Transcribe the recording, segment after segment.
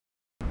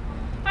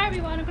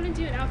everyone, I'm going to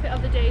do an outfit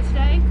of the day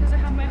today because I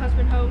have my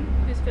husband home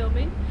who's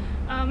filming.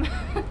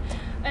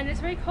 And it's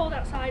very cold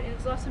outside and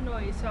there's lots of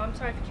noise, so I'm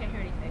sorry if you can't hear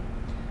anything.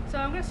 So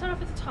I'm going to start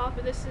off at the top,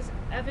 and this is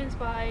Evans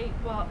by,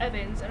 well,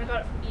 Evans, and I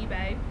got it from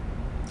eBay.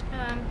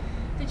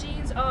 The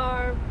jeans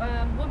are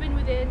Woman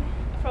Within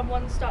from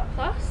One Stop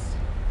Plus,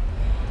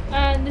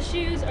 and the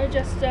shoes are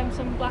just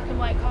some black and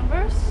white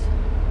Converse.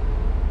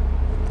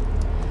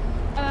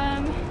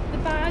 The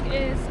bag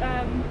is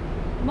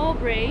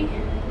Mulberry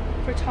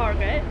for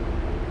Target,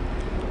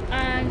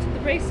 and the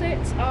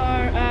bracelets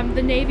are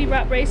the navy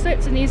wrap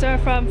bracelets, and these are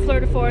from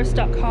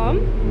flirdeforest.com,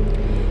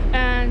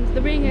 and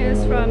the ring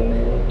is from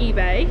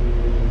eBay,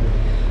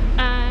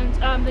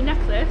 and the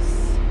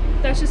necklace,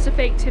 that's just a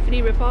fake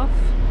Tiffany ripoff.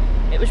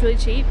 It was really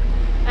cheap,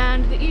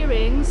 and the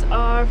earrings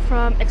are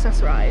from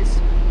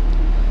Accessorize.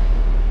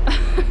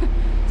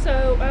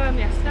 So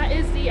yes, that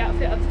is the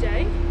outfit of the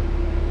day.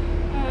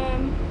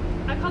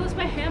 I call this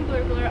my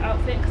Hamburglar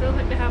outfit because I look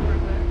like the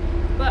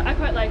Hamburglar, but I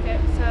quite like it,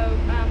 so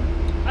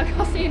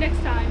I'll see you next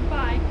time.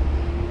 Bye.